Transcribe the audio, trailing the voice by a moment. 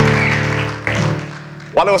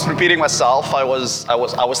While I was preparing myself, I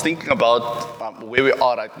was thinking about where we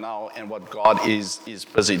are right now and what God is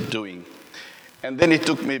busy doing. And then it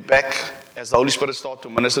took me back as the Holy Spirit started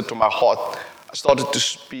to minister to my heart. I started to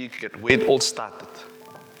speak at where it all started.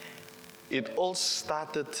 It all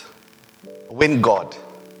started when God.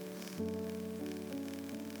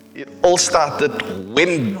 It all started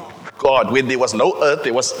when God, when there was no earth,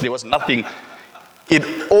 there was nothing.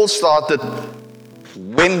 It all started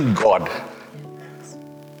when God.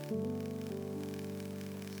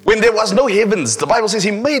 When there was no heavens, the Bible says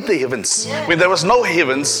He made the heavens. When there was no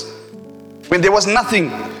heavens, when there was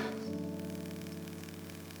nothing,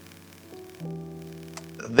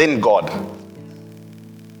 then God.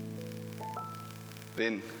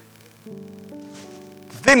 Then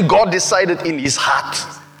God decided in His heart.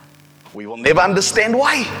 We will never understand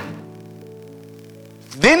why.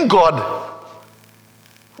 Then God,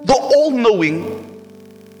 the all-knowing,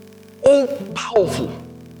 all-powerful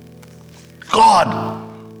God,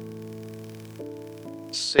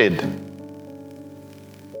 said,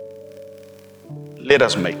 let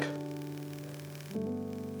us make.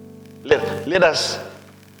 Let us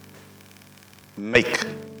make.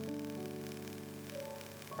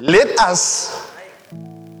 Let us,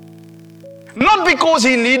 not because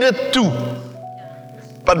He needed to,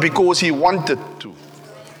 but because He wanted to.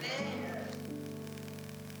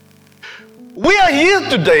 We are here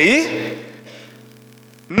today,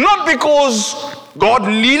 not because God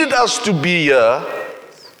needed us to be here,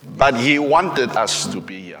 but He wanted us to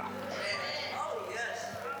be here.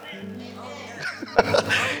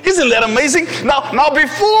 Isn't that amazing? Now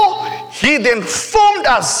before He then formed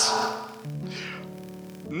us,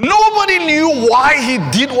 nobody knew why He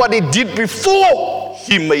did what He did before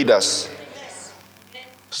He made us.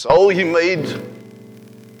 So He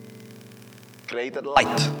created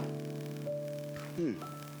light.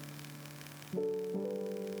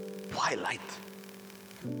 Why light?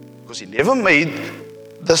 Because He never made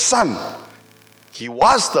the sun. He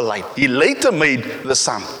was the light. He later made the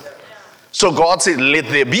sun. So God said, let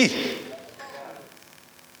there be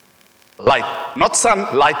light. Not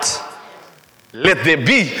sun, light. Let there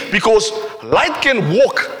be. Because light can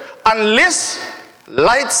walk unless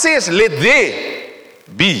light says, let there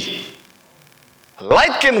be.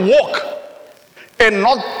 Light can walk and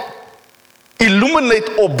not illuminate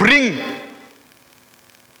or bring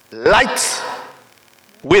light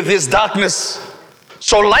where there's darkness.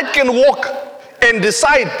 So light can walk and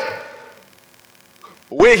decide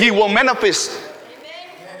where He will manifest.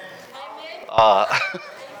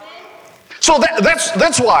 So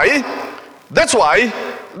that's why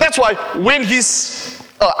when He's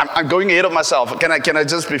I'm going ahead of myself. Can I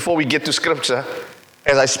just, before we get to scripture,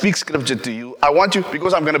 as I speak scripture to you, I want you,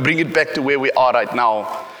 because I'm going to bring it back to where we are right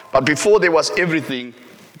now. But before there was everything,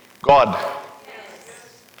 God.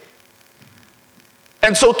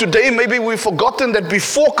 And so today maybe we've forgotten that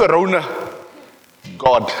before Corona,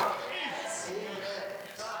 God.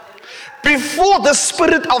 Before the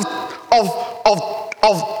spirit of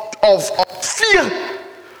fear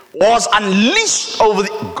was unleashed over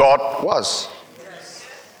God was.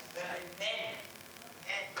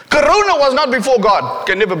 Corona was not before God.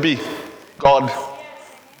 Can never be. God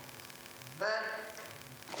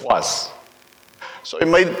was. So He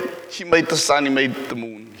made the sun, He made the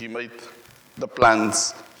moon, He made the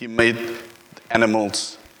plants, He made the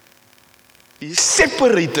animals. He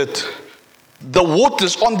separated the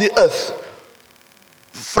waters on the earth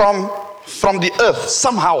from the earth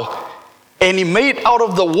somehow. And He made out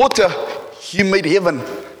of the water, He made heaven.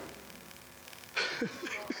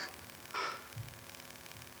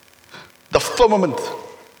 The firmament.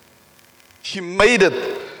 He made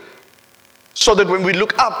it so that when we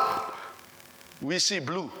look up, we see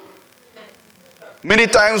blue. Many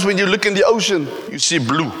times when you look in the ocean, you see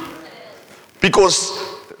blue. Because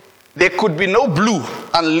there could be no blue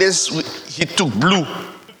unless He took blue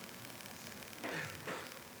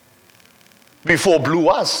before blue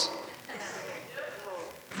was.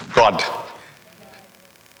 God.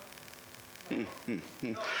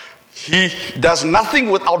 He does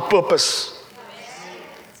nothing without purpose.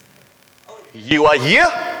 You are here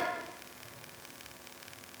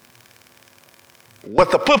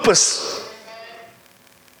with a purpose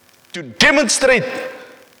to demonstrate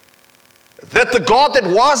that the God that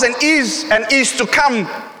was and is to come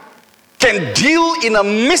can deal in a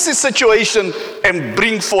messy situation and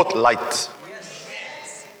bring forth light.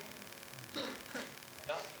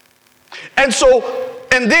 And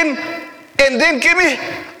then give me,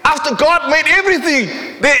 after God made everything,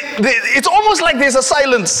 it's almost like there's a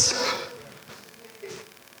silence.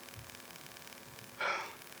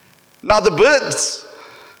 Now the birds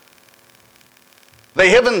the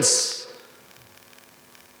heavens,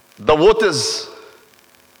 the waters,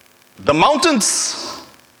 the mountains,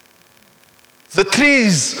 the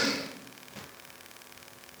trees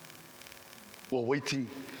were waiting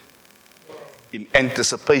in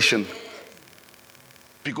anticipation,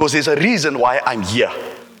 because there's a reason why I'm here.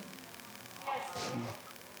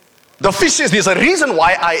 The fishes, there's a reason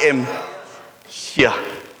why I am here.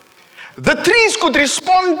 The trees could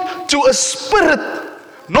respond to a spirit,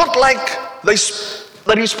 not like they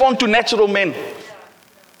respond to natural men.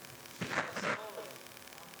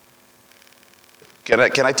 Can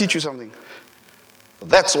I teach you something?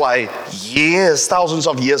 That's why years, thousands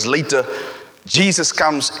of years later, Jesus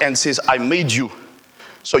comes and says, I made you,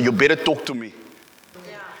 so you better talk to me.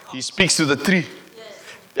 He speaks to the tree.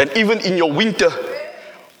 And even in your winter,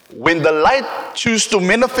 when the light chooses to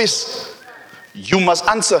manifest, you must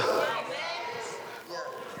answer.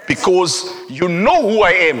 Because you know who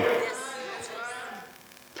I am.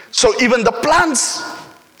 So even the plants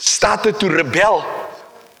started to rebel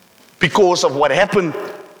because of what happened.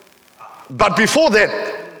 But before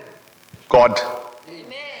that, God.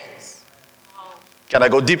 Can I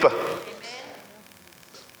go deeper?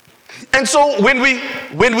 And so when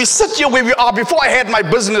we sit here where we are, before I had my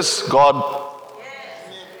business, God.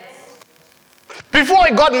 Before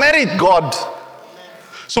I got married, God.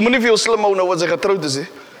 So many of you slim ou nou wat sy getroud is,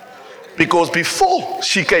 because before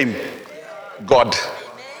she came, God.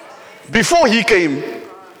 Before he came,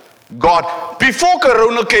 God. Before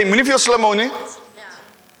Corona came, many of you slim ou nie?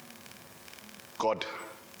 God.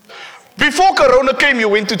 Before Corona came, you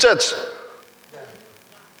went to church.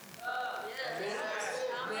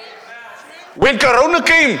 When Corona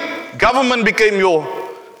came, government became your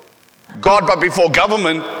God, but before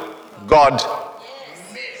government, God.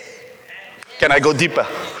 Can I go deeper?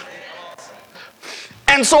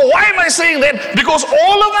 And so why am I saying that? Because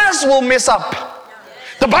all of us will mess up.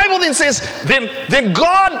 The Bible then says, then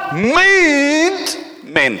God made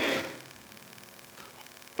men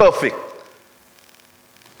perfect,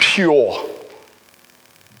 pure,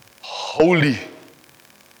 holy,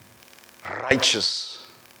 righteous,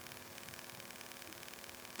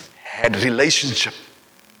 had relationship.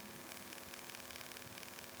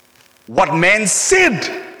 What man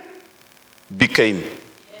said became.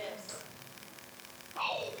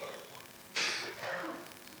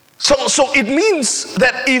 So it means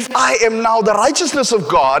that if I am now the righteousness of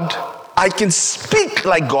God, I can speak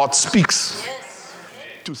like God speaks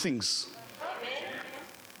to things.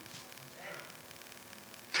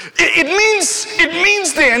 It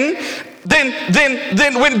means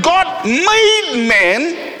then when God made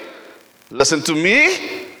man, listen to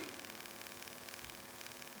me,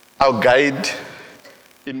 our guide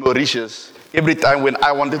in Mauritius, every time when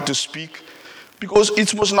I wanted to speak, because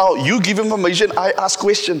it's most now, you give information, I ask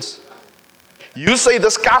questions. You say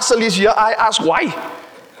this castle is here, I ask why.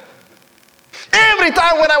 Every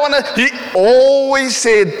time when I want to, he always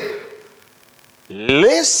said,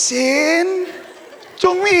 listen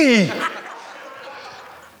to me.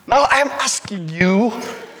 Now I'm asking you,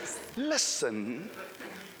 listen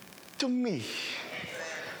to me.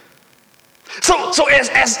 So as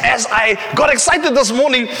I got excited this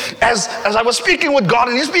morning, as I was speaking with God,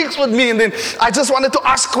 and he speaks with me, and then I just wanted to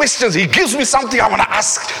ask questions. He gives me something I want to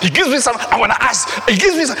ask. He gives me something I want to ask. He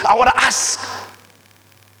gives me something I want to ask.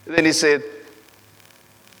 And then he said,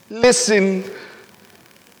 listen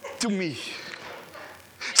to me.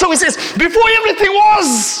 So he says, before everything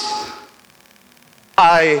was,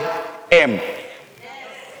 I am.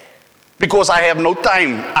 Because I have no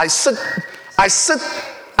time. I sit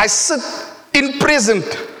in present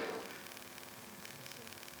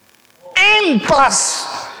and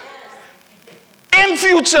past and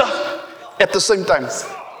future at the same time.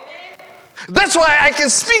 That's why I can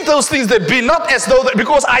speak those things that be, not as though that,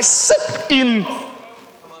 because I sit in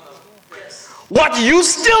what you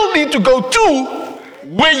still need to go to,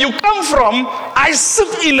 where you come from. I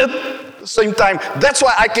sit in it at the same time. That's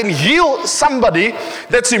why I can heal somebody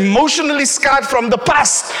that's emotionally scarred from the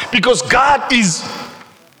past, because God is.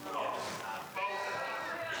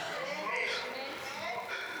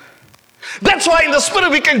 That's why in the spirit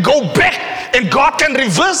we can go back and God can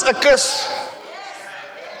reverse a curse,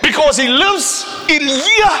 because he lives in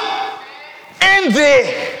here and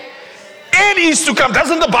there and is to come.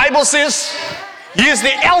 Doesn't the Bible says he is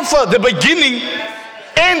the Alpha, the beginning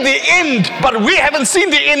and the end, but we haven't seen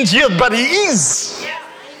the end yet, but he is.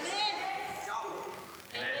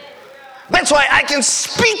 That's why I can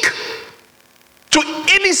speak to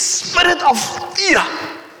any spirit of fear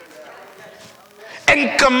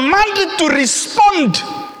and command it to respond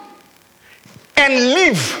and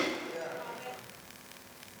live.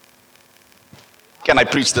 Can I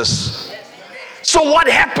preach this? So what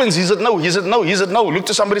happens? He said no, he said no, he said no. Look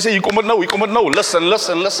to somebody, say, you come with no, you come with no. Listen.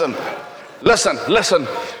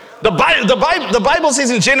 The Bible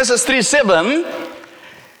says in Genesis 3:7,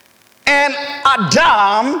 and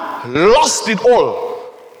Adam lost it all.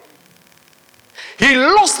 He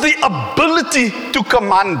lost the ability to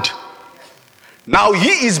command. Now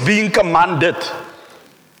he is being commanded.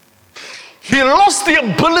 He lost the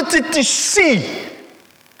ability to see.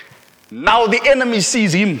 Now the enemy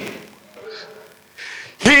sees him.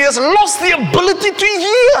 He has lost the ability to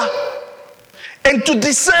hear and to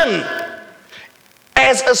discern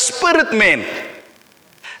as a spirit man.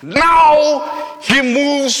 Now he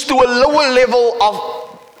moves to a lower level of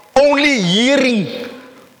only hearing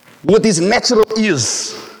with his natural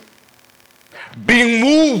ears, being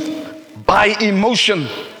moved by emotion.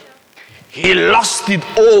 He lost it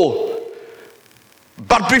all.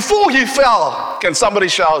 But before he fell, can somebody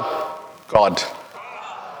shout, God?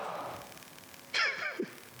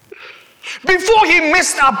 Before he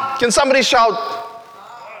messed up, can somebody shout?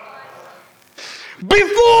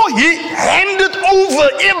 Before he handed over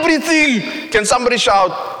everything, can somebody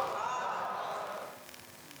shout?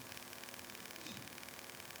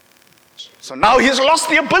 So now he's lost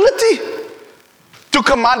the ability to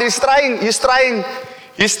command. He's trying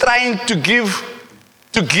to give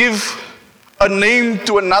a name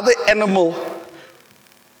to another animal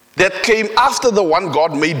that came after the one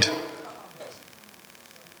God made.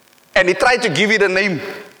 And he tried to give it a name.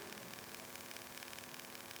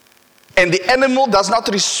 And the animal does not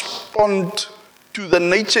respond to the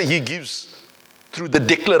nature he gives through the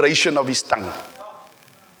declaration of his tongue.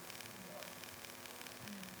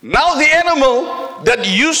 Now the animal that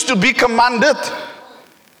used to be commanded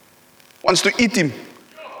wants to eat him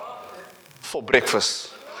for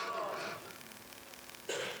breakfast.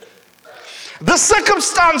 The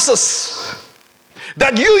circumstances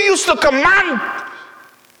that you used to command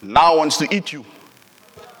now wants to eat you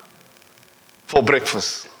for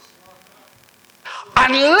breakfast.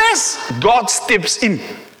 Unless God steps in,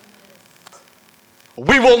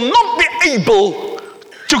 we will not be able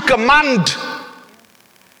to command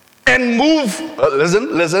and move,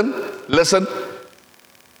 listen,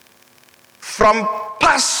 from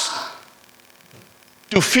past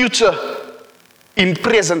to future in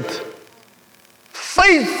present.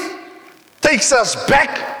 Faith takes us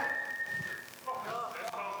back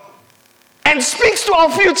and speaks to our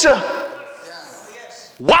future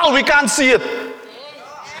while we can't see it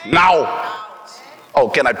now. Oh,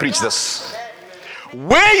 can I preach this?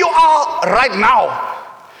 Where you are right now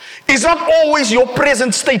is not always your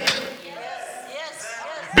present state.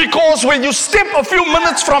 Because when you step a few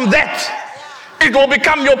minutes from that, it will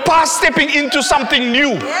become your past stepping into something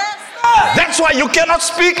new. That's why you cannot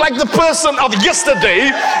speak like the person of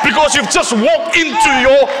yesterday, because you've just walked into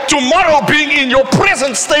your tomorrow being in your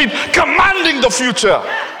present state, commanding the future.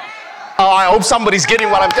 I hope somebody's getting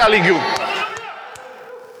what I'm telling you.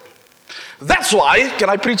 That's why, can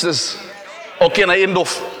I preach this? Or can I end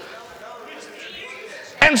off?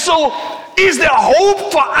 And so, is there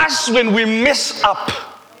hope for us when we mess up?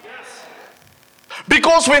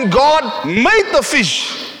 Because when God made the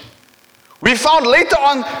fish, we found later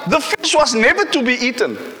on the fish was never to be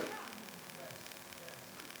eaten.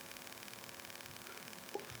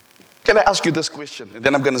 Can I ask you this question? And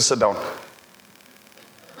then I'm going to sit down.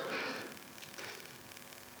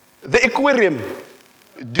 The aquarium,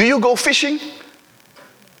 do you go fishing?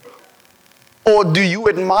 Or do you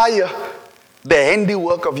admire the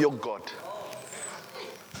handiwork of your God?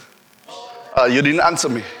 You didn't answer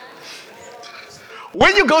me.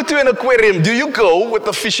 When you go to an aquarium, do you go with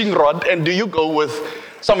a fishing rod and do you go with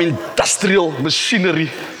some industrial machinery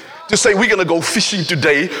to say we're going to go fishing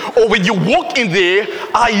today? Or when you walk in there,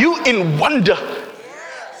 are you in wonder?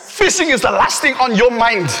 Fishing is the last thing on your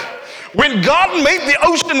mind. When God made the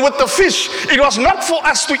ocean with the fish, it was not for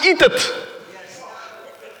us to eat it,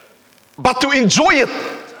 but to enjoy it.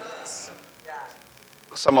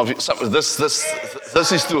 Some of you,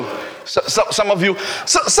 this is true. Some of you,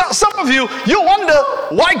 you wonder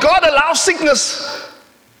why God allows sickness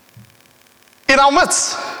in our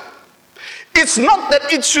midst. It's not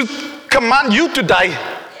that it should command you to die.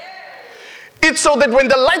 It's so that when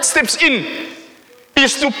the light steps in,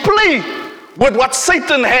 is to play with what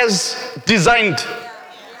Satan has designed,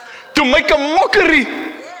 to make a mockery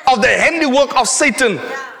of the handiwork of Satan.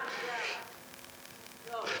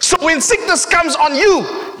 So when sickness comes on you,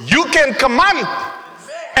 you can command,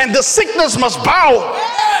 and the sickness must bow.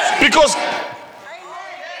 Because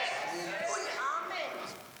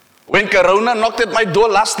when Corona knocked at my door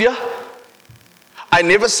last year, I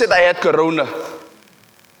never said I had Corona.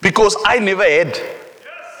 Because I never had.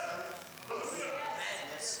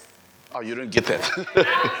 Oh, you didn't get that.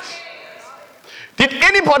 Did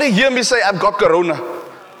anybody hear me say I've got corona?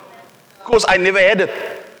 Because I never had it.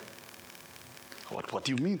 What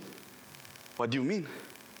do you mean? What do you mean?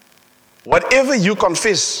 Whatever you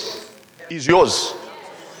confess is yours.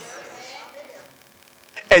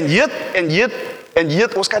 En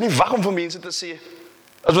yet, ons kan nie wag om vir mense te sê,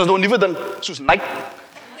 as ons nou 'n nuwe ding, soos Nike,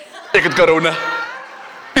 ek het corona.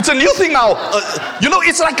 It's a new thing now.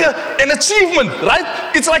 It's like an achievement,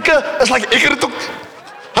 right? It's like ek het dit ook.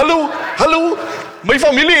 Hallo, my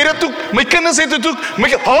familie het dit ook, my kinders het dit ook,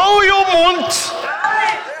 hou jou mond.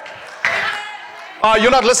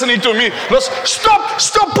 You're not listening to me.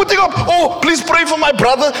 Stop putting up. Oh, please pray for my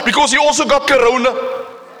brother because he also got corona.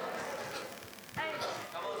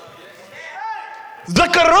 The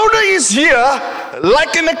corona is here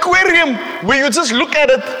like an aquarium where you just look at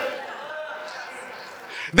it.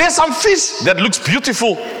 There's some fish that looks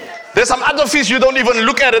beautiful. There's some other fish you don't even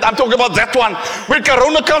look at it. I'm talking about that one. When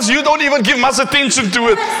corona comes, you don't even give much attention to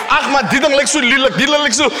it. Ag, maar dit ding lyk so lelik, dit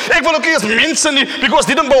lyk so. Ek wil ook nie eens mense nie, because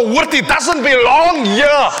dit ding behoort, it doesn't belong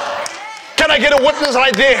here. Can I get a witness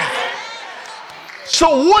right there? So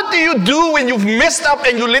what do you do when you've messed up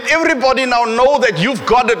and you let everybody now know that you've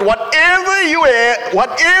got it? Whatever you have,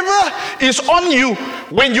 whatever is on you,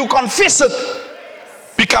 when you confess it,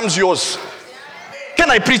 becomes yours. Can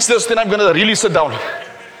I preach this? Then I'm going to really sit down.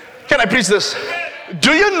 Can I preach this?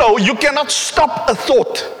 Do you know you cannot stop a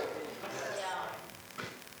thought?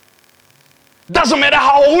 Doesn't matter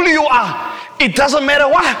how old you are. It doesn't matter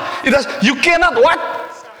what. You cannot what?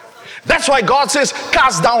 That's why God says,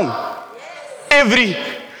 cast down every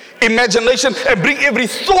imagination and bring every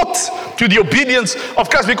thought to the obedience of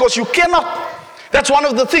Christ, because you cannot. That's one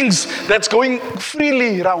of the things that's going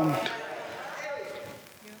freely around.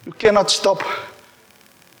 You cannot stop.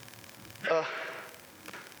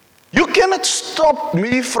 You cannot stop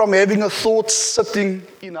me from having a thought sitting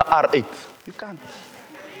in an R8. You can't.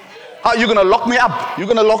 How are you going to lock me up? You're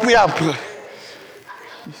going to lock me up.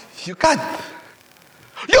 You can't.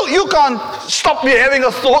 You can't stop me having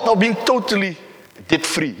a thought of being totally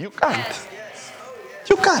debt-free. You can't.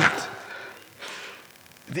 You can't.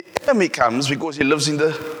 The enemy comes because he lives in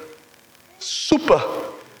the super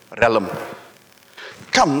realm.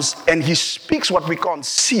 Comes and he speaks what we can't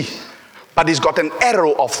see. But he's got an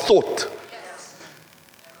arrow of thought.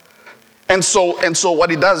 And so what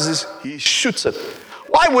he does is he shoots it.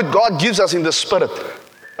 Why would God give us in the spirit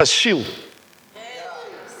a shield?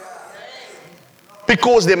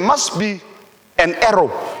 Because there must be an arrow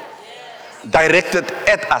directed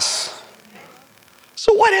at us.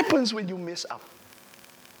 So what happens when you mess up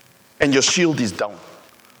and your shield is down?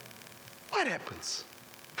 What happens?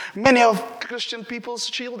 Many of Christian people's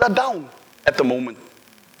shield are down at the moment.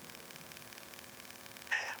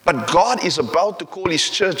 But God is about to call his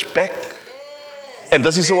church back. And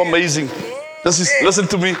this is so amazing. Listen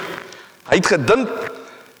to me. Hy het gedink,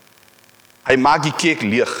 hy maak die kerk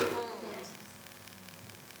leeg.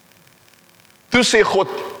 Toe sê God,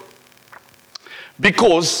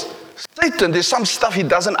 because Satan, there's some stuff he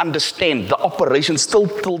doesn't understand. The operation still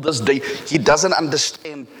till this day, he doesn't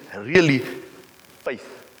understand really faith.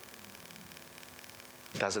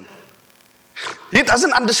 He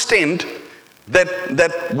doesn't understand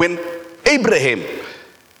that when Abraham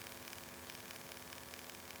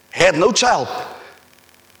had no child,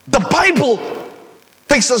 the Bible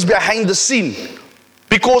takes us behind the scene,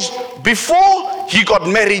 because before he got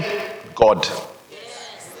married, God.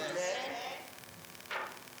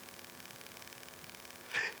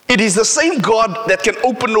 It is the same God that can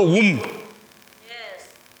open a womb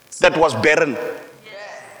that was barren.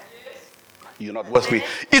 You're not with me.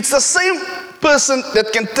 It's the same person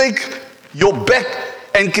that can take your back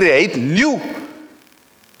and create new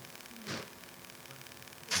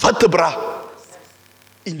vertebra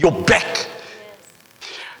in your back.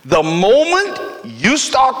 The moment you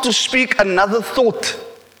start to speak another thought,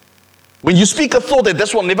 when you speak a thought that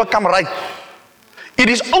this will never come right, it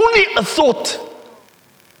is only a thought.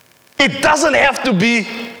 It doesn't have to be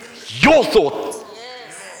your thought.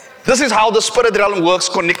 This is how the spirit realm works,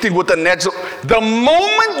 connecting with the natural. The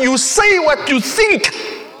moment you say what you think,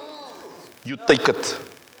 you take it.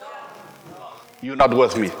 You're not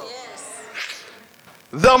with me.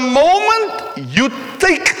 The moment you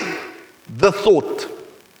take the thought,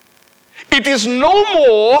 it is no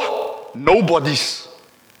more nobody's.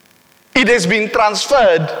 It has been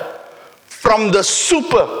transferred from the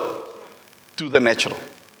super to the natural.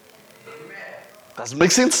 Does it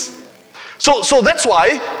make sense? So that's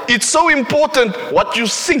why it's so important what you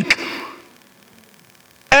think.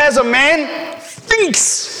 As a man,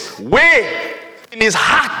 thinks. Where? In his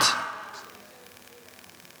heart.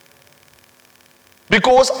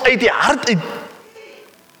 Because uit die hart uit.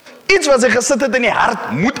 Iets wat hy gesit het in die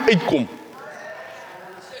hart moet uitkom.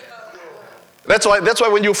 That's why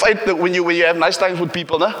when you fight, when you have nice times with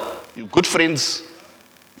people, nah? You're good friends,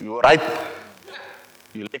 you're right,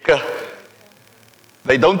 you're lekker.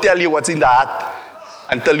 They don't tell you what's in the heart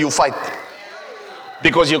until you fight.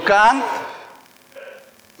 Because you can't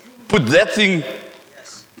put that thing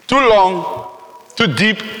too long, too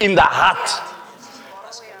deep in the heart.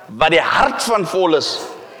 But die hart van vol is.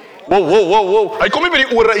 Wow. Hy kom nie by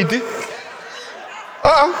die ore uit nie.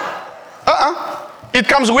 It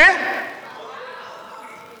comes where?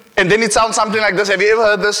 And then it sounds something like this. Have you ever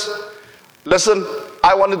heard this? Listen,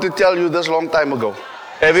 I wanted to tell you this long time ago.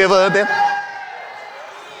 Have you ever heard that?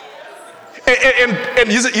 En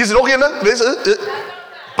hier's nog een.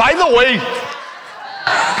 By the way.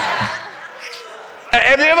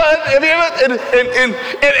 Have you ever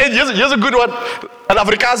and here's a good one. En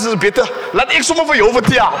Afrikaans is beter. Laat ek sommer vir jou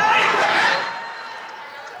vertel.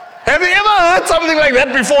 Have you ever heard something like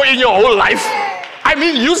that before in your whole life? I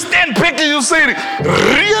mean, you stand back and you say,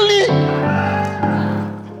 really?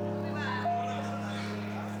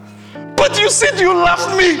 But you said you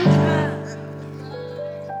loved me.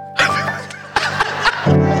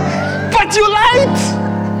 But you lied.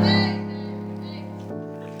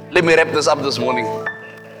 Let me wrap this up this morning.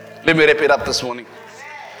 Let me wrap it up this morning.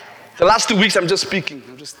 The last 2 weeks I'm just speaking.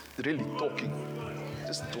 I'm just really talking.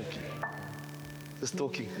 Just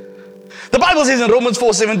talking. The Bible says in Romans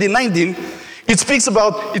 4:17-19, it speaks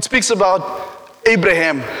about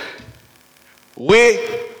Abraham, where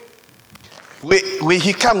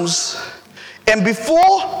he comes, and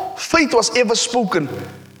before faith was ever spoken,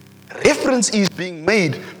 reference is being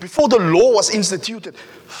made. Before the law was instituted,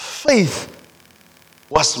 faith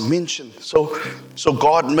was mentioned. So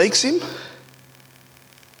God makes him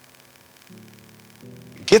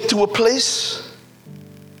get to a place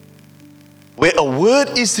where a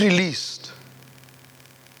word is released.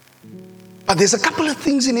 But there's a couple of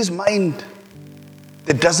things in his mind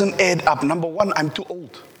that doesn't add up. Number one, I'm too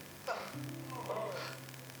old.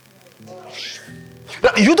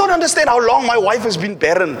 Now, you don't understand how long my wife has been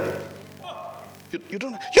barren. You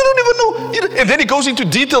don't even know. And then he goes into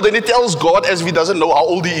detail, then he tells God as if he doesn't know how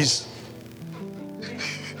old he is.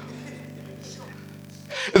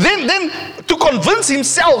 Then to convince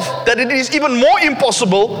himself that it is even more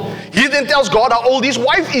impossible, he then tells God how old his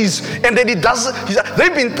wife is. And then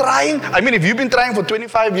they've been trying. I mean, if you've been trying for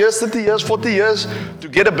 25 years, 30 years, 40 years to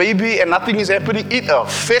get a baby and nothing is happening, it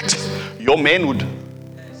affects your manhood.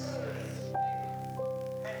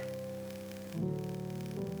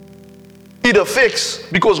 It affects,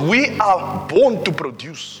 because we are born to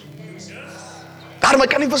produce. Daarom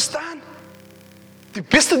kan nie verstaan. Die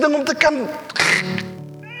beste ding om te kan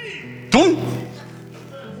doen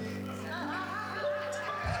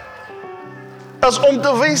is om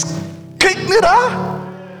te wees, kyk net daar.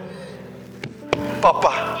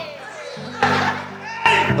 Papa.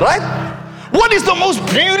 Right? What is the most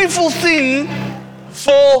beautiful thing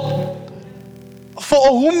for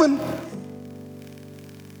a woman?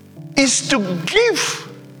 Is to give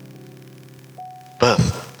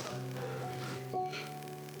birth.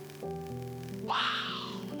 Wow.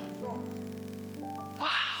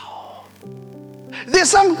 There's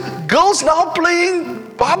some girls now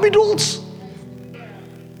playing Barbie dolls.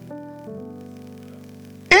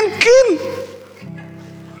 In Ken.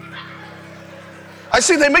 I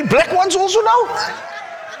see they make black ones also now.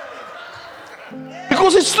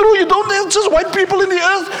 Because it's true, you don't have just white people in the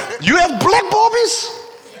earth. You have black Barbies.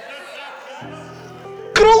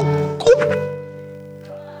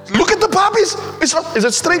 Look at the Barbies. Is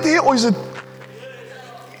it straight here or is it?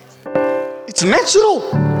 It's natural.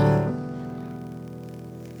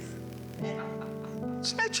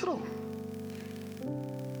 It's natural.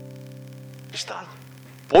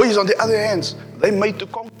 Boys, on the other hand, they made to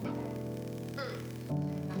conquer.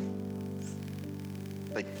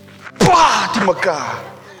 Like, pa, die mekaar.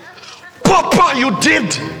 Papa, you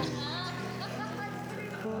did.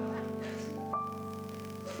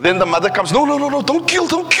 Then the mother comes, no, don't kill.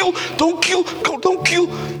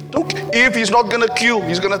 If he's not going to kill,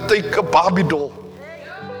 he's going to take a Barbie doll.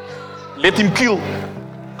 Let him kill.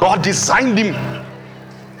 God designed him.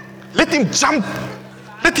 Let him jump.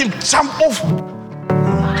 Let him jump off.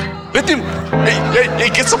 Let him, hey,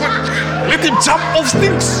 get someone. Let him jump off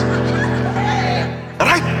things.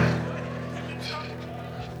 Right?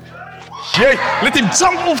 Yeah, let him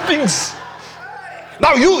jump off things.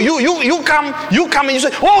 Now you come and you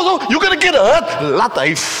say, oh no, you're gonna get hurt. Laat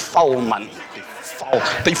hy val, man.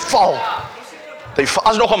 They fall.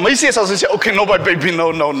 As nog 'n meisie is, as sy sê, okay, no, but baby,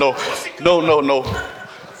 no.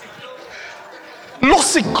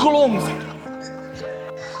 Los die klomp.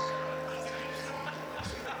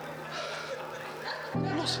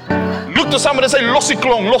 Look to somebody and say, los die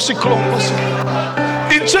klomp.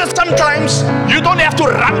 In church, sometimes you don't have to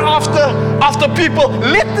run after people.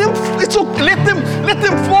 Let them. It's okay. Let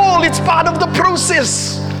them fall. It's part of the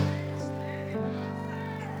process.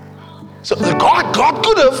 So God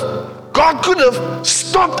could have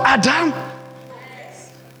stopped Adam.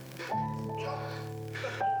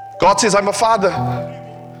 God says, I'm a father.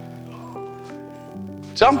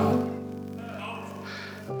 Jump.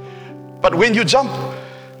 But when you jump,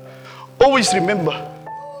 always remember,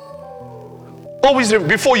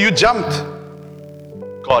 before you jumped,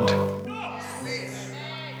 God.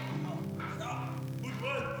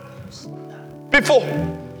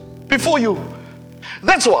 Before you.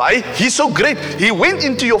 That's why He's so great. He went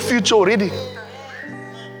into your future already.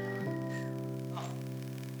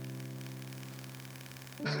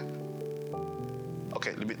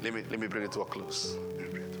 Okay, let me bring it to a close.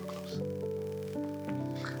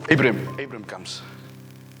 Abraham comes.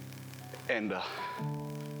 And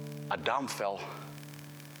Adam fell.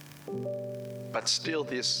 But still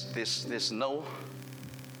there's no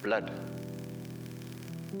blood.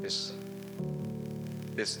 There's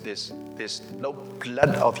no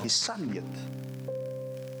blood of his son yet.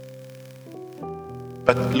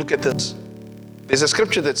 But look at this. There's a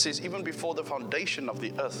scripture that says, even before the foundation of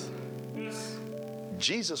the earth,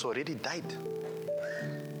 Jesus already died.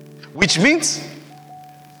 Which means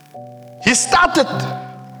He started,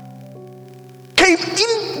 came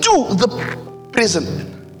into the present,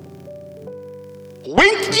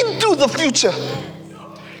 went into the future,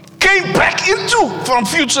 came back from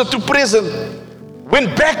future to present,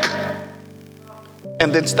 went back,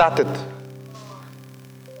 and then started.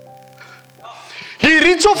 He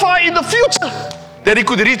reached so far in the future that He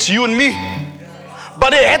could reach you and me.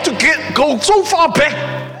 But He had to go so far back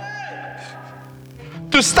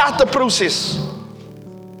to start the process.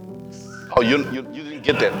 Oh, you didn't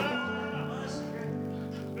get that.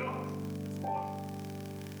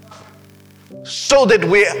 So that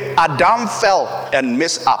where Adam fell and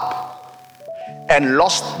messed up and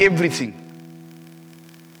lost everything,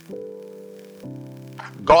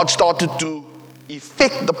 God started to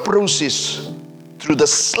effect the process through the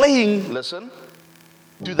slaying,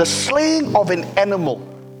 to the slaying of an animal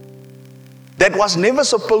that was never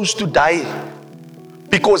supposed to die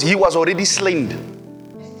because he was already slain.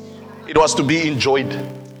 It was to be enjoyed.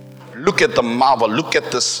 Look at the marvel. Look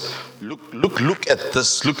at this. Look at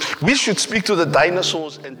this. Look. We should speak to the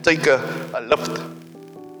dinosaurs and take a lift.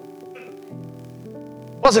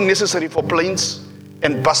 It wasn't necessary for planes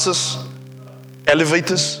and buses,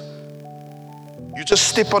 elevators. You just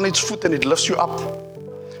step on its foot and it lifts you up.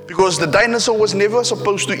 Because the dinosaur was never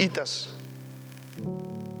supposed to eat us.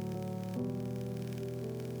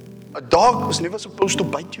 A dog was never supposed to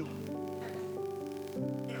bite you.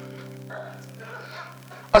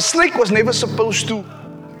 A snake was never supposed to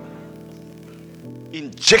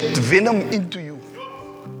inject venom into you.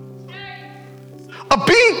 A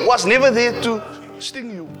bee was never there to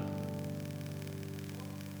sting you.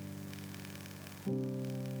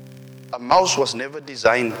 A mouse was never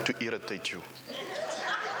designed to irritate you.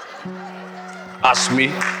 Ask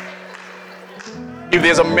me. If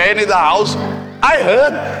there's a man in the house, I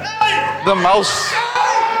heard the mouse.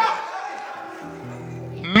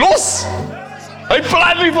 Los! Hy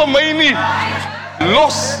praat nie vir my nie.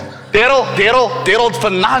 Los. Daryl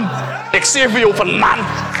vanaand. Ek sê vir jou vanaand.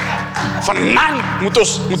 Vanaand moet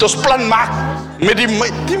ons plan maak met die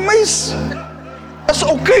muis. That's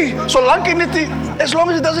okay. As long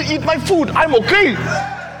as he doesn't eat my food, I'm okay.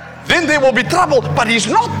 Then there will be trouble. But he's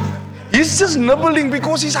not. He's just nibbling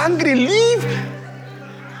because he's hungry. Leave.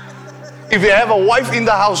 If you have a wife in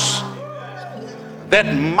the house, that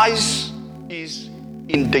mice is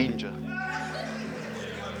in danger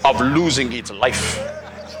of losing its life.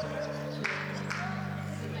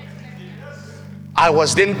 I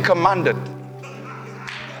was then commanded.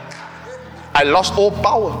 I lost all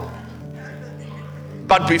power.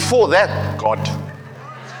 But before that, God.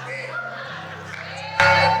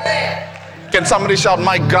 Can somebody shout,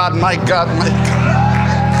 my God, my God, my God.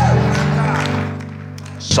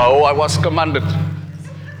 So I was commanded.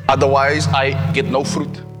 Otherwise, I get no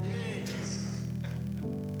fruit.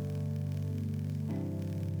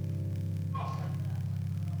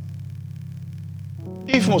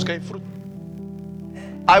 Eve must get fruit.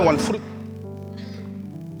 I want fruit.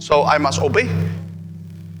 So I must obey.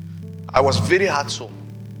 I was very hard soul.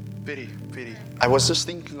 Very. I was just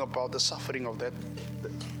thinking about the suffering of that.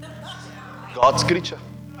 God's creature.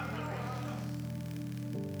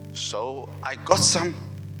 So I got some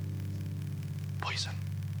poison.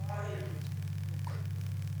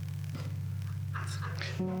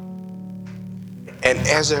 And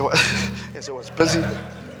as I was busy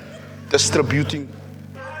distributing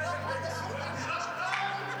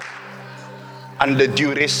under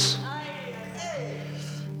duress,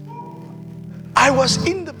 I was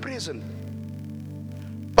in the present,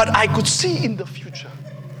 but I could see in the future.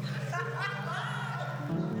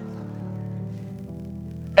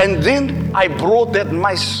 And then I brought that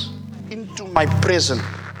mice into my present.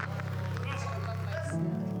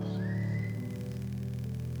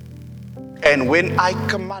 And when I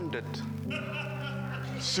commanded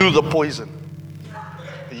through the poison,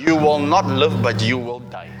 you will not live, but you will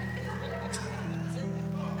die.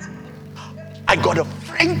 I got a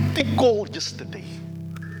frantic call yesterday.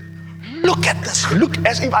 Look at this. Look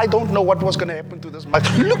as if I don't know what was going to happen to this mice.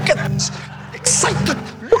 Look at this. Excited.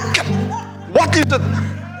 Look at what is it?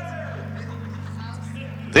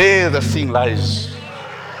 There the thing lies.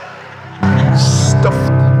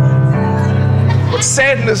 Stuffed. With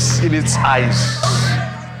sadness in its eyes.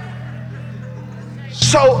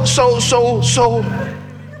 So,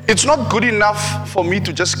 it's not good enough for me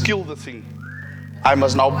to just kill the thing. I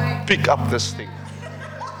must now pick up this thing.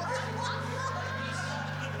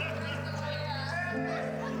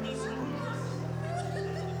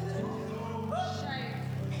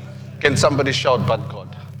 Can somebody shout, but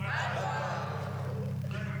God?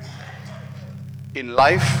 In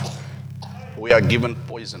life, we are given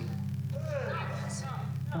poison.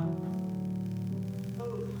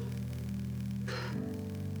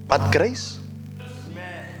 But grace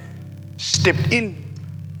stepped in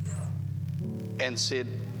and said,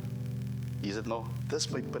 is it no? This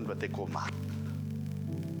my punt wat ek kom maak.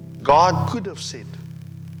 God could have said,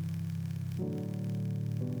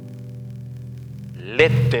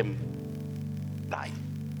 let them die.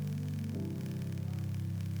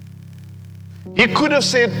 He could have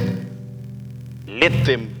said, let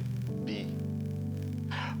them be.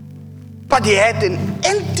 But he had an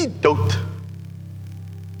antidote,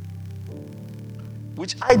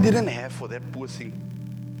 which I didn't have for that poor thing.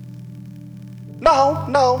 Now,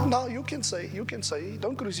 you can say,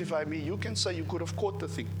 don't crucify me. You can say you could have caught the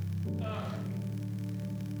thing.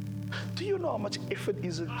 Do you know how much effort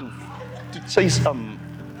is it to chase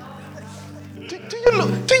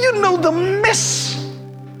do you know the mess?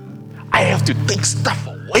 I have to take stuff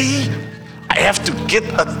away. I have to get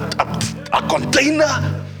a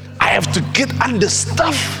container. I have to get under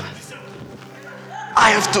stuff. I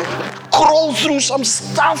have to crawl through some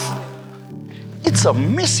stuff. It's a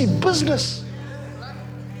messy business.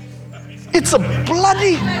 It's a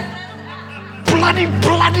bloody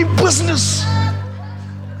business.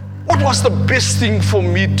 What was the best thing for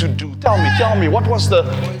me to do? Tell me, what was the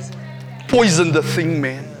poison the thing,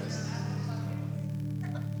 man?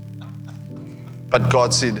 But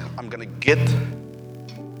God said, I'm gonna get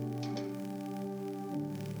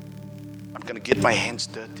my hands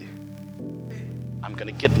dirty. I'm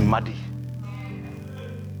gonna get muddy.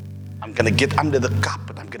 I'm gonna get under the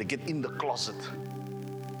carpet. I'm gonna get in the closet.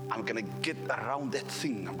 I'm gonna get around that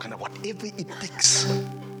thing. I'm gonna, whatever it takes,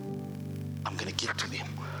 I'm gonna get to them.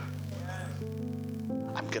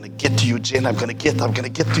 I'm gonna get to you, Jen. I'm gonna get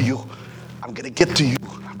to you.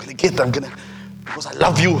 Because I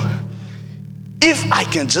love you. If I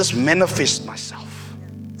can just manifest myself,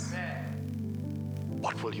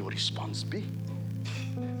 what will your response be?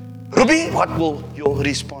 Ruby, what will your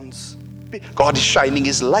response be? God is shining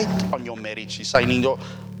His light on your marriage. He's shining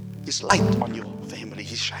His light on your family.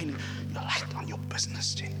 He's shining your light on your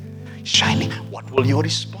business, Jen. He's shining. What will your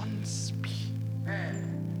response be?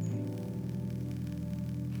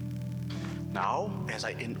 Now, as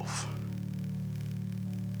I end off,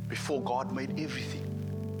 before God made everything,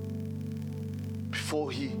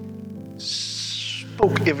 before He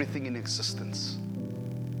spoke everything in existence,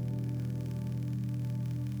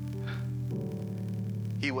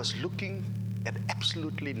 He was looking at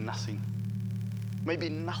absolutely nothing. Maybe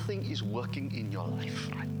nothing is working in your life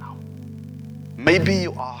right now. Maybe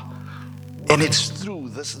you are, and it's through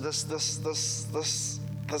this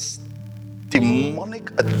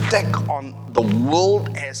demonic attack on the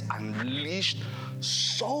world has unleashed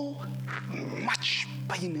so much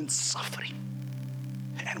pain and suffering.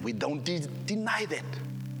 And we don't deny that.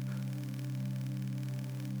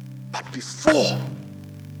 But before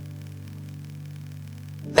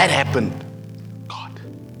that happened,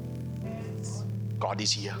 God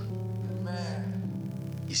is here.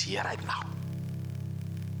 He's here right now.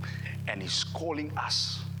 And He's calling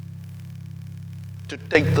us to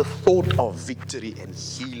take the thought of victory and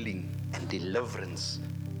healing and deliverance,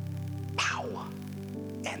 power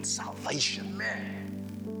and salvation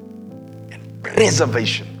and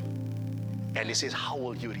preservation. And he says, how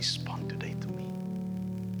will you respond today to me?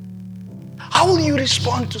 How will you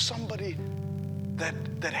respond to somebody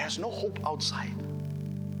that has no hope outside?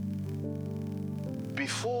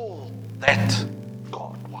 Before that,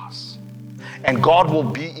 God was. And God will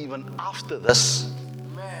be even after this.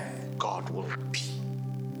 God will be.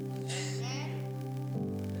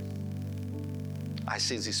 I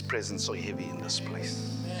sense his presence so heavy in this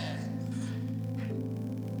place.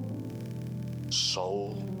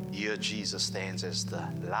 So here Jesus stands as the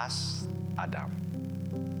last Adam.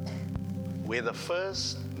 Where the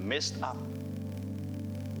first messed up.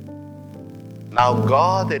 Now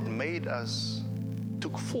God that made us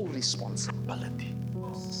took full responsibility.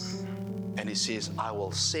 And he says, I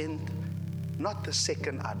will send not the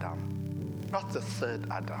second Adam, not the third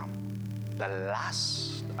Adam, the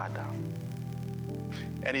last Adam.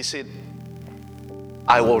 And he said,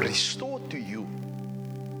 I will restore to you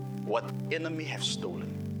what the enemy have stolen.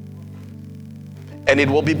 And it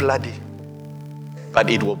will be bloody, but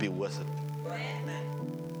it will be worth it.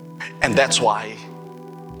 And that's why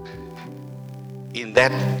in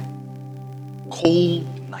that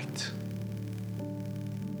cold night,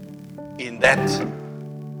 in that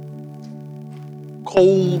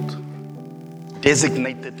cold,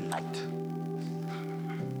 designated night,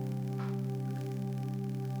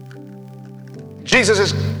 Jesus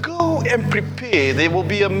says, go and prepare. There will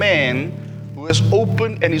be a man who is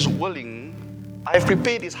open and is willing. I have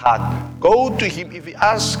prepared his heart. Go to him. If he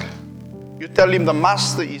asks, you tell him the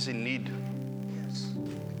master is in need.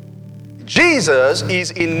 Jesus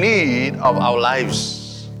is in need of our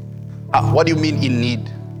lives. What do you mean in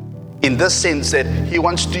need? In the sense that he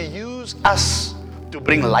wants to use us to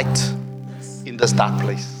bring light in this dark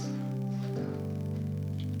place.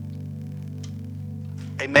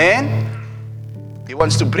 Amen? He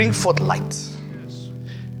wants to bring forth light.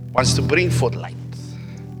 Wants to bring forth light.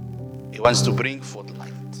 He wants to bring forth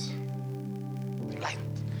light. Light.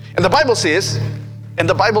 And the Bible says,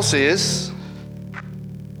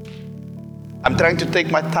 I'm trying to take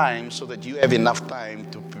my time so that you have enough time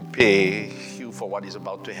to prepare you for what is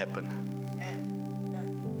about to happen.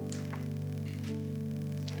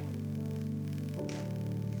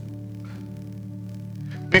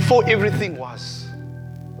 Before everything was,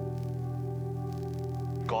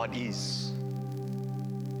 God is.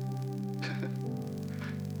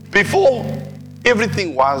 Before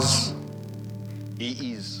everything was,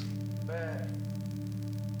 he is.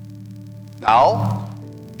 Now,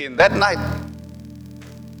 in that night,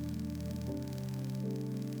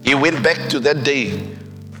 he went back to that day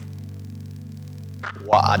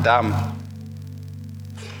where Adam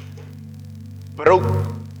broke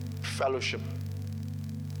fellowship.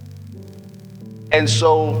 And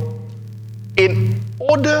so, in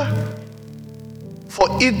order for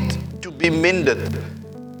it to be mended,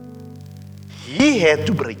 he had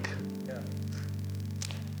to break.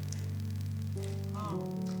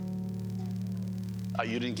 Oh,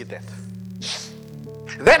 you didn't get that.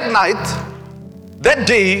 That night, that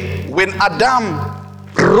day, when Adam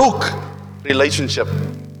broke relationship,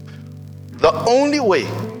 the only way,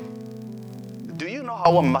 do you know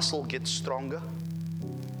how a muscle gets stronger?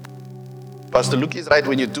 Pastor Luke is right.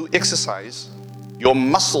 When you do exercise, your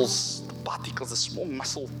muscles, the particles, the small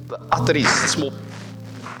muscle, the arteries, the small,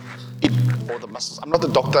 or the muscles. I'm not a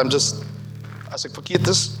doctor, I'm just, as ek verkeerd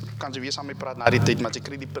is, kan jy weer saam met my praat na die tyd, maar jy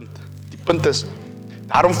kry die punt. Die punt is,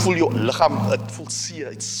 daarom voel jou lichaam, het voel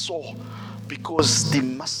seer, it's sore, because the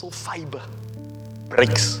muscle fiber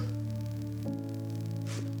breaks.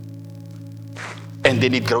 And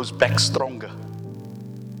then it grows back stronger.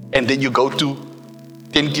 And then you go to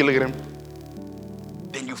 10 kilograms.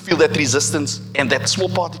 Then you feel that resistance and that small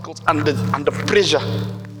particles under pressure,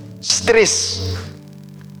 stress.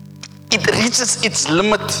 It reaches its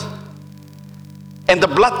limit. And the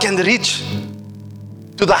blood can reach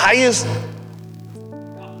to the highest.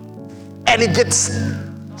 And it gets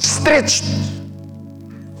stretched.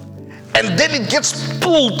 And then it gets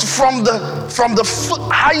pulled from the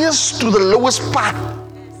highest to the lowest part.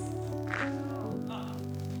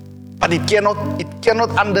 But it cannot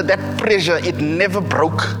under that pressure, it never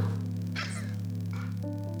broke.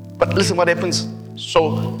 But listen what happens.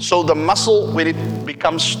 So the muscle, when it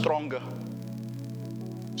becomes stronger.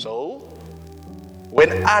 So,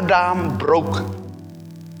 when Adam broke,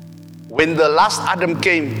 when the last Adam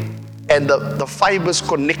came, and the fibers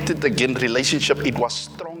connected again, relationship, it was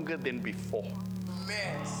stronger than before.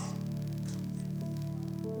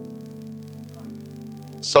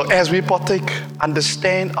 So as we partake,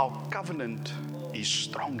 understand our covenant is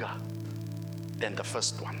stronger. than the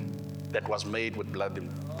first one that was made with blood and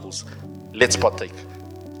bulls. Let's partake.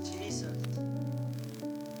 Jesus.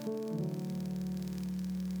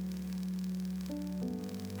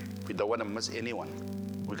 We don't want to miss anyone.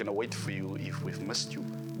 We're going to wait for you if we've missed you.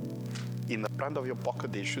 In the front of your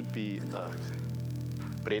pocket, there should be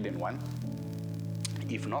bread and wine.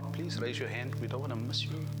 If not, please raise your hand. We don't want to miss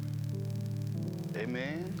you.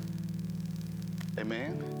 Amen.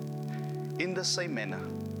 Amen. In the same manner,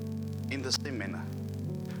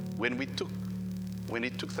 when he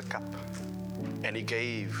took the cup and he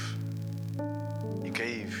gave.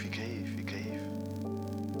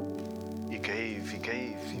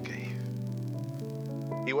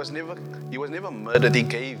 He was never murdered. He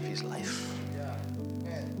gave his life.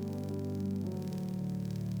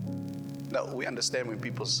 Now, we understand when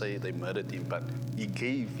people say they murdered him, but he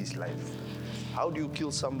gave his life. How do you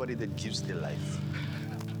kill somebody that gives their life?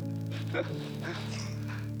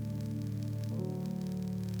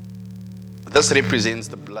 This represents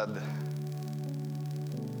the blood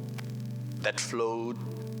that flowed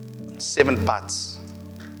 7 parts.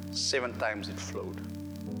 7 times it flowed.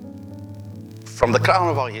 From the crown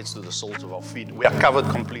of our heads to the soles of our feet, we are covered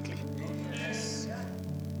completely.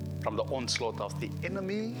 From the onslaught of the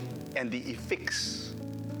enemy and the effects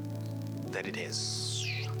that it has.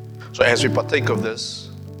 So as we partake of this,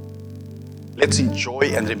 let's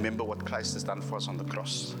enjoy and remember what Christ has done for us on the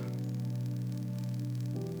cross.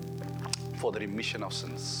 For the remission of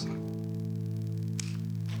sins.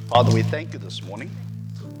 Father, we thank you this morning.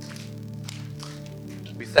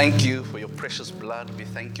 We thank you for your precious blood. We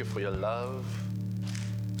thank you for your love.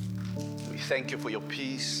 We thank you for your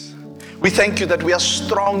peace. We thank you that we are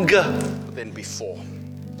stronger than before.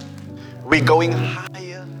 We're going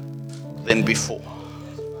higher than before.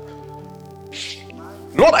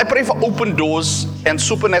 Lord, I pray for open doors and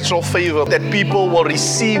supernatural favor, that people will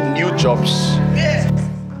receive new jobs.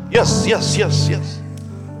 Yes.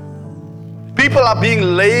 People are being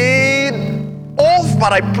laid off,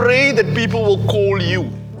 but I pray that people will call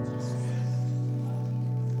you.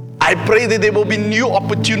 I pray that there will be new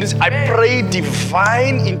opportunities. I pray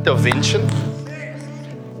divine intervention.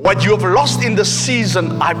 What you have lost in the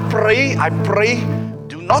season, I pray,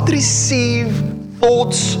 do not receive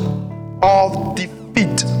thoughts of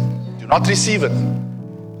defeat. Do not receive it.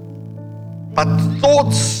 But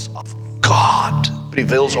thoughts of God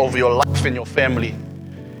prevails over your life and your family.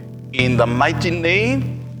 In the mighty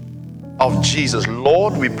name of Jesus.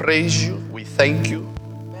 Lord, we praise you. We thank you.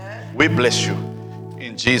 We bless you.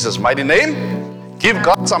 In Jesus' mighty name. Give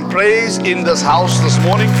God some praise in this house this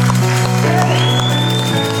morning.